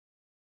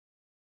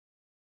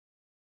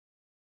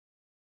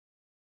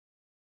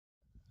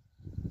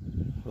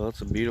Well,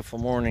 it's a beautiful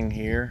morning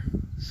here.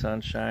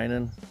 Sun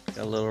shining.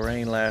 Got a little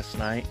rain last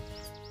night.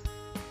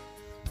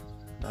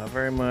 Not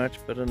very much,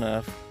 but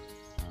enough.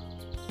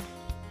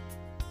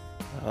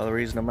 The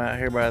reason I'm out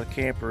here by the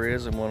camper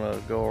is I'm going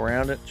to go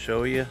around it,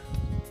 show you.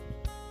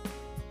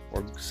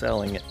 We're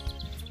selling it.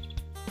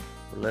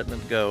 We're letting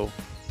it go.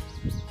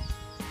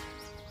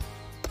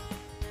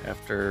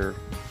 After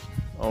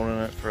owning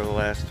it for the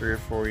last 3 or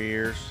 4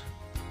 years.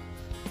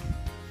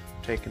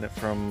 Taking it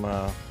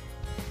from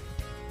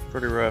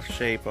pretty rough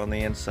shape on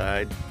the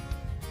inside.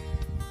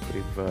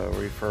 We've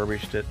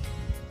refurbished it,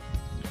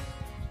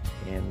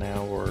 and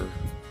now we're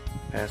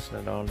passing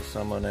it on to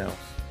someone else.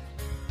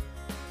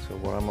 So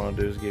what I'm going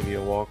to do is give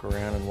you a walk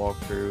around and walk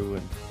through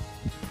and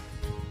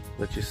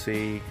let you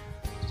see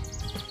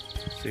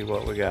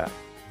what we got.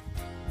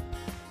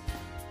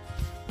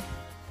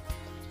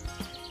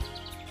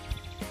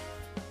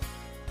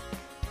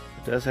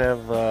 It does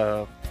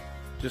have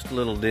just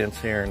little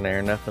dents here and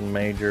there, nothing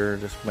major,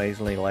 just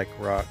mainly like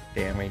rock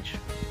damage,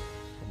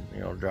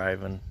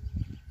 driving.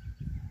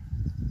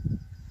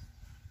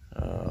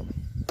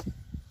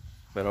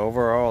 But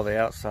overall, the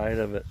outside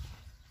of it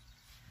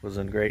was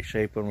in great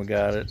shape when we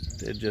got it.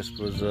 It just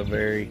was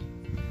very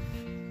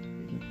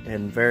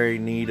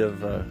need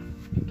of a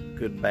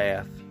good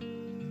bath.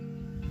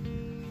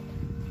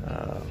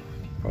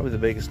 Probably the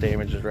biggest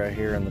damage is right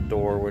here in the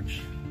door,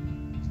 which,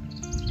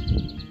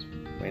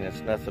 I mean,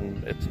 it's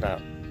nothing, it's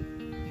not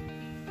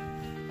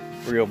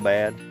real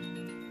bad.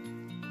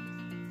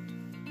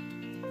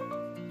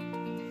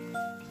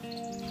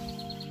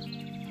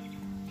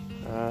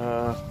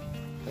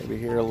 Maybe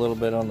here a little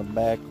bit on the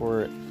back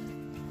where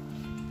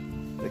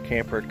the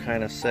camper had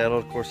kind of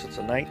settled. Of course, it's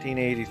a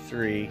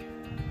 1983,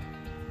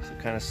 so it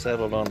kind of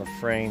settled on the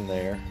frame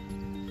there.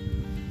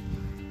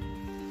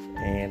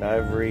 And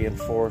I've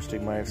reinforced, you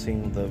might have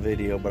seen the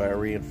video, but I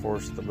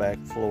reinforced the back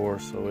floor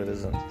so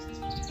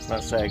it's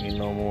not sagging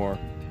no more.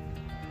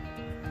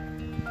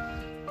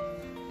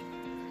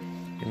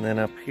 And then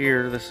up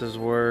here, this is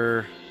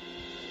where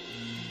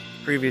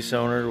previous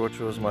owner, which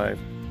was my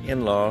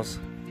in-laws,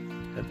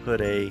 had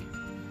put a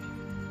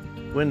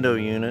window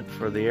unit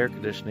for the air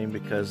conditioning,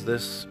 because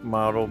this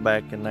model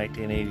back in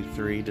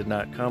 1983 did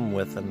not come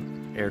with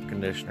an air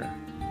conditioner.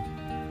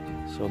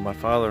 So my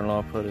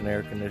father-in-law put an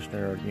air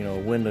conditioner, a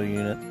window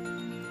unit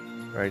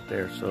right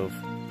there. So if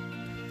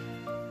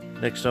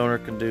next owner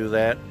can do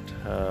that.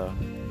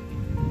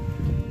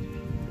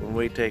 When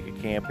we take it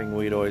camping,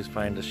 we'd always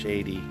find the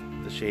shady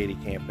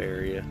camp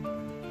area,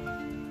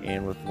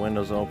 and with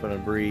windows open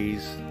and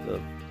breeze, the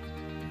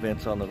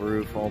vents on the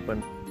roof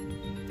open,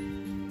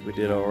 we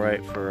did all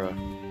right for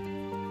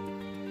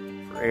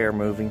air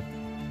moving.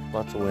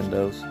 Lots of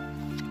windows.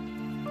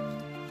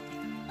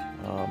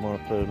 I'm going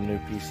to put a new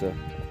piece of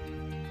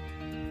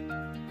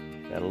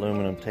that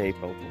aluminum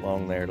tape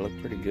along there. It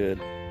looked pretty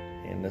good.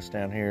 And this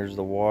down here is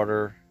the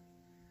water,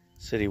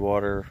 city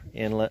water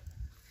inlet.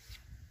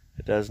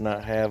 It does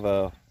not have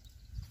a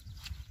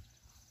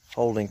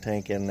holding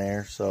tank in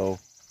there, so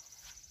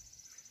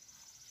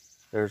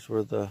there's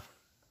where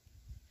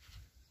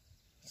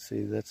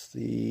see, that's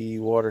the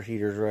water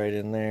heaters right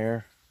in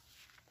there,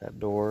 that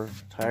door.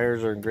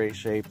 Tires are in great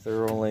shape.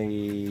 They're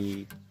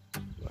only,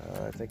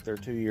 I think they're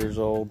 2 years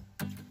old.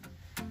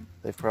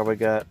 They've probably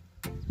got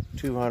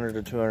 200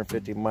 to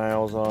 250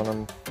 miles on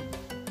them.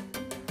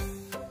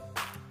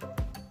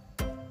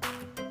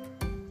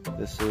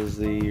 This is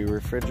the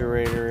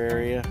refrigerator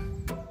area.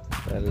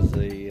 That is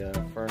the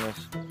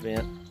furnace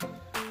vent.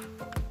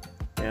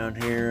 Down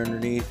here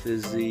underneath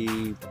is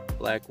the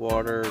black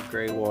water,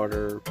 gray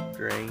water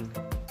drain,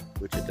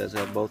 which it does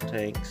have both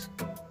tanks.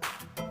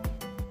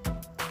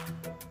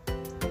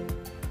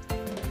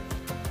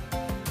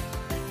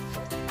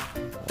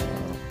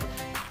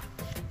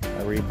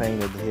 I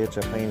repainted the hitch.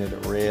 I painted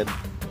it red.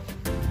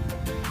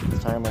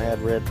 This time I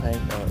had red paint. I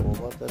thought, well,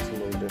 what? That's a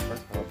little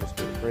different. I'll just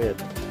do it red.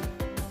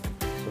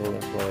 So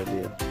that's what I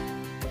did.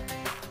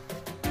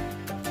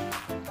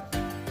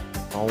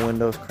 All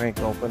windows crank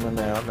open and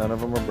out. None of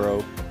them are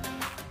broke.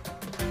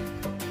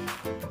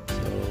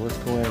 So let's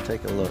go in and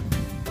take a look.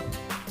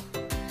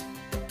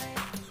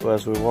 So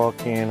as we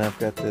walk in, I've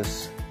got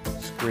this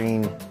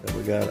screen that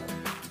we got at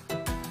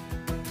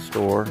the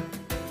store.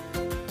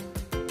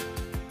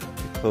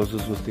 It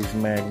closes with these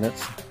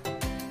magnets.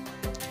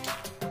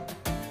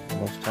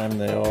 Most of the time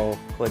they all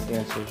click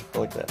in, so just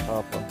click that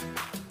top one.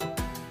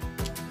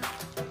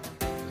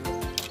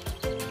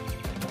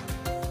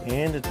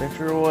 And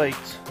adventure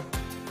awaits.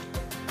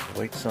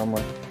 Wait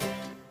someone.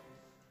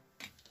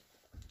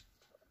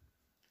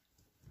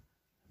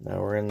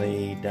 Now we're in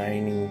the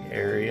dining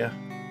area.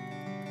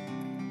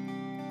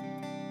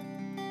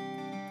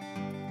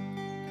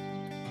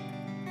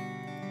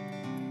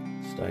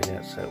 This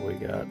dinette set we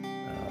got,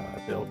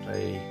 I built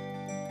the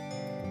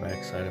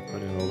backside. I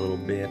put in a little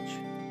bench.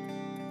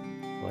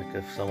 Like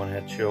if someone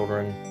had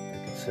children, they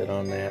could sit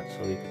on that,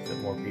 so you could fit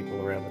more people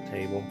around the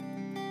table.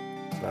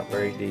 It's not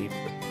very deep,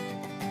 but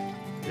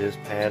it is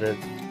padded.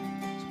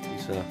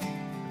 It's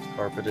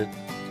carpeted.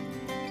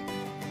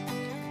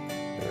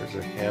 There's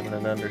a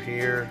cabinet under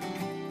here.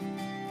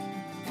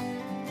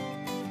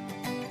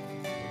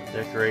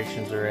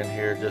 Decorations are in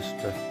here just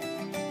to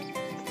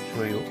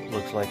show you what it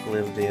looks like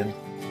lived in.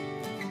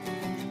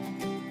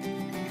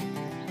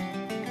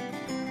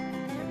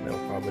 And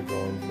they'll probably go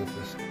in with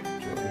this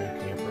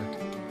new camper.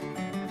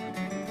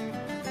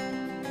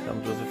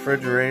 Comes with a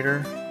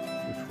refrigerator,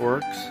 which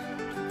works.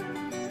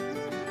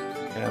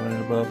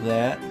 Cabinet above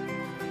that.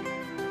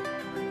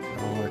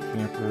 All our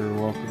camper,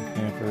 welcome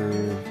camper,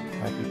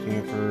 happy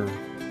camper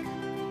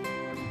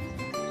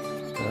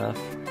stuff.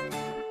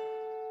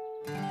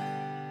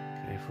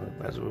 Okay,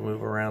 as we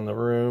move around the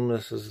room,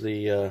 this is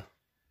the, I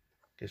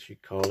guess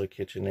you'd call it a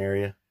kitchen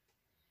area.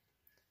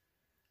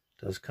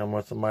 It does come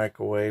with a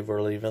microwave.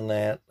 We're leaving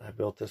that. I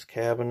built this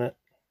cabinet.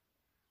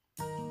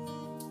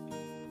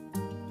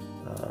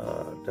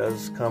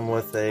 Does come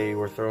with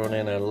we're throwing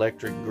in an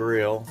electric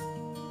grill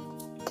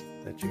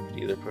that you could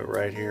either put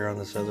right here on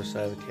this other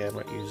side of the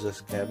cabinet. Use this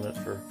cabinet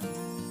for,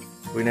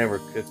 we never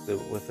cooked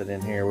with it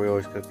in here. We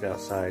always cooked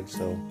outside,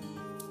 so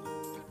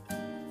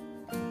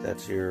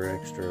that's your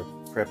extra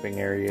prepping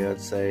area,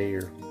 I'd say.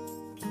 Or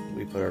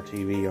we put our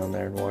TV on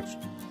there and watch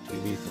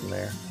TV from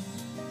there.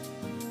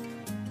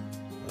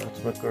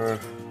 Let's make our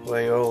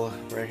way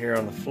right here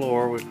on the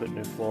floor. We put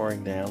new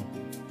flooring down.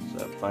 It's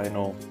that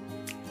vinyl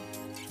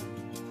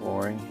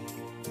flooring.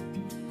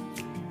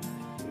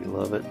 We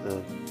love it,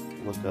 the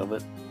look of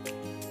it.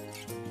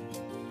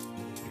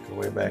 Make our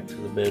way back to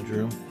the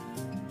bedroom.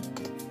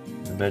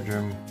 The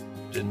bedroom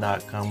did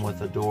not come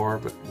with a door,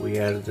 but we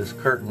added this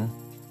curtain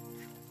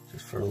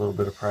just for a little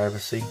bit of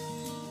privacy.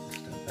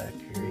 Step back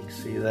here, you can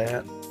see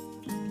that.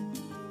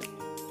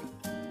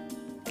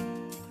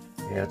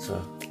 Yeah, it's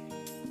a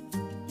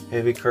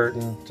heavy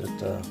curtain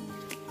that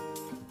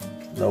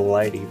no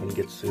light even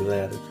gets through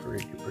that. It's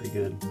pretty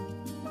good.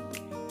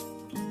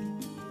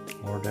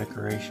 More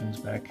decorations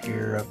back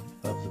here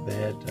above the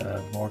bed.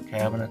 More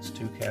cabinets,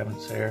 2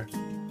 cabinets there.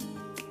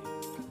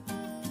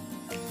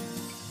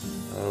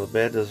 The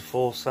bed is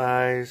full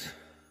size.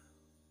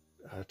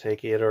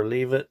 Take it or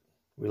leave it.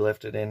 We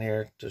left it in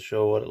here to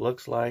show what it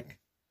looks like.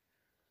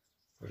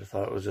 But I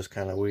thought it was just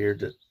kind of weird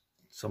that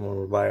someone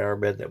would buy our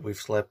bed that we've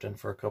slept in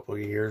for a couple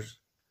of years.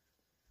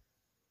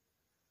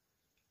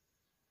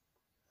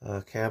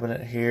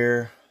 Cabinet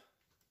here.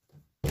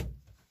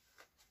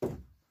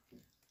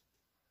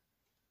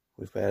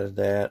 We've added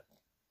that.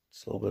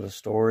 It's a little bit of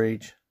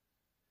storage.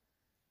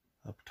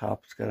 Up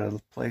top, it's got a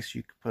place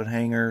you can put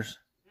hangers,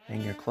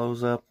 hang your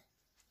clothes up.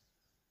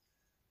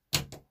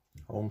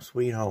 Home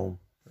sweet home.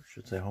 Or I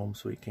should say home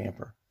sweet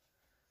camper.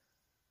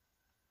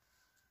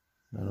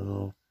 Another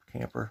little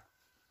camper.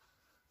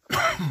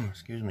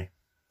 Excuse me.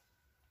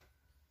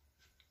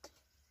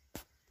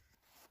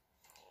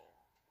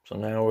 So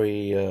now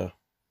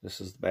this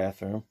is the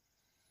bathroom.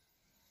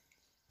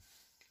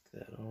 Kick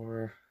that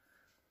over.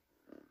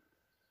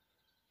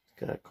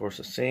 Got, of course,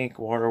 a sink,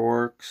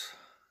 waterworks,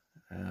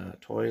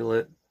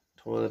 toilet.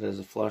 Toilet is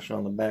a flush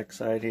on the back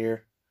side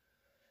here.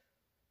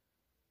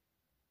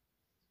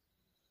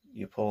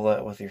 You pull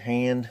that with your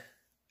hand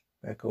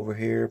back over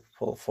here,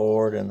 pull it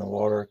forward, and the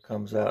water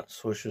comes out,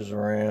 swishes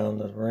around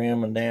the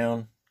rim and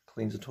down,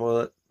 cleans the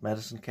toilet.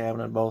 Medicine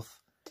cabinet, both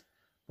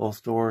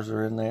doors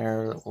are in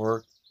there that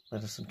work.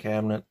 Medicine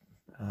cabinet.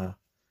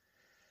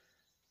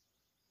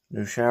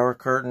 New shower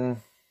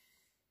curtain.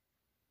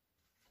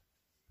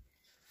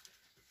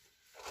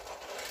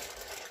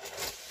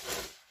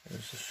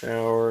 There's a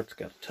shower. It's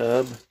got a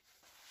tub.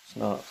 It's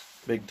not a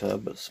big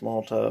tub, but a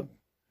small tub.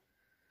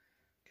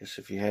 Guess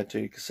if you had to,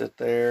 you could sit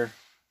there.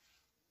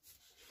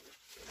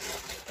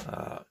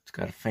 It's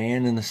got a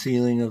fan in the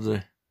ceiling of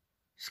the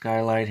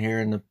skylight here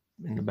in the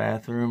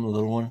bathroom, a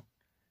little one.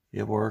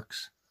 It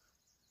works.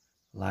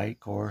 Light, of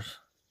course.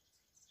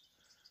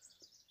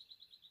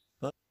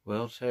 But,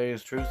 well, to tell you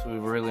the truth,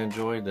 we've really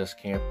enjoyed this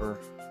camper.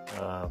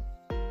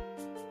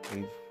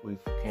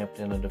 We've camped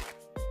in it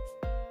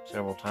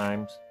several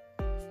times.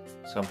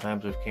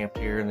 Sometimes we've camped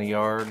here in the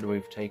yard.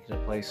 We've taken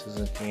it places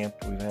and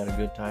camped. We've had a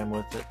good time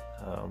with it.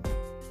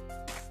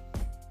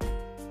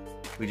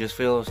 We just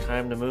feel it's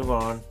time to move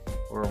on.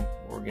 We're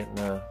getting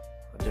a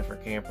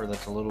different camper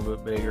that's a little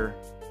bit bigger,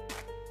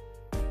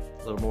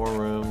 a little more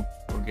room.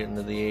 We're getting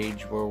to the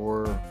age where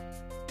we're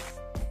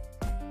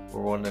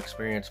wanting to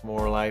experience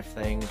more life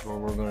things, where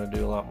we're going to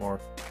do a lot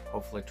more,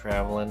 hopefully,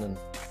 traveling,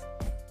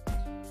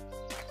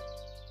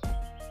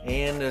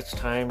 and it's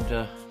time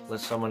to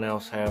let someone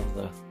else have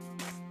the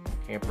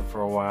camper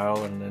for a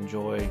while and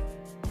enjoy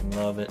and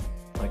love it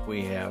like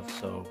we have.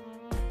 So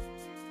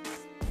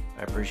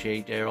I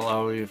appreciate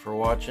all of you for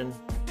watching.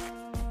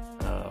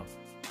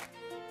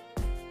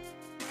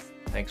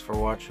 Thanks for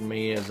watching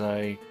me as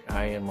I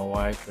and my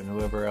wife and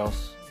whoever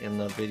else in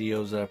the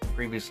videos that I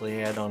previously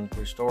had on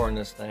restoring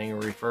this thing or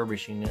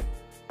refurbishing it.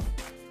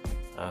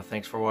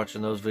 Thanks for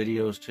watching those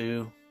videos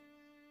too.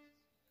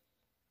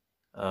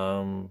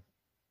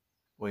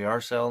 We are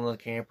selling the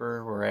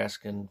camper. We're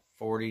asking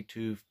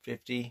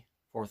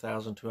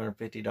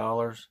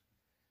 $4,250.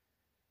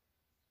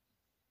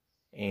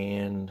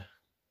 And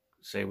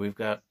say we've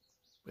put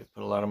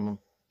a lot of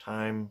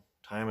time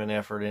and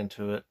effort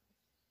into it,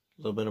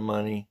 a little bit of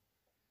money.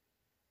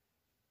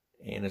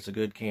 and it's a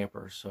good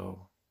camper.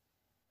 So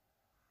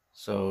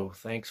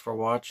thanks for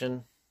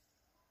watching.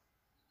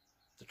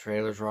 The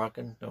trailer's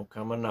rocking. Don't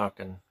come a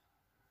knocking.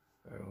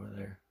 Right over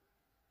there.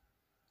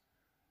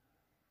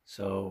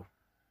 So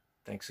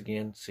thanks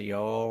again. See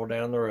y'all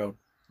down the road.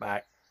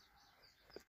 Bye.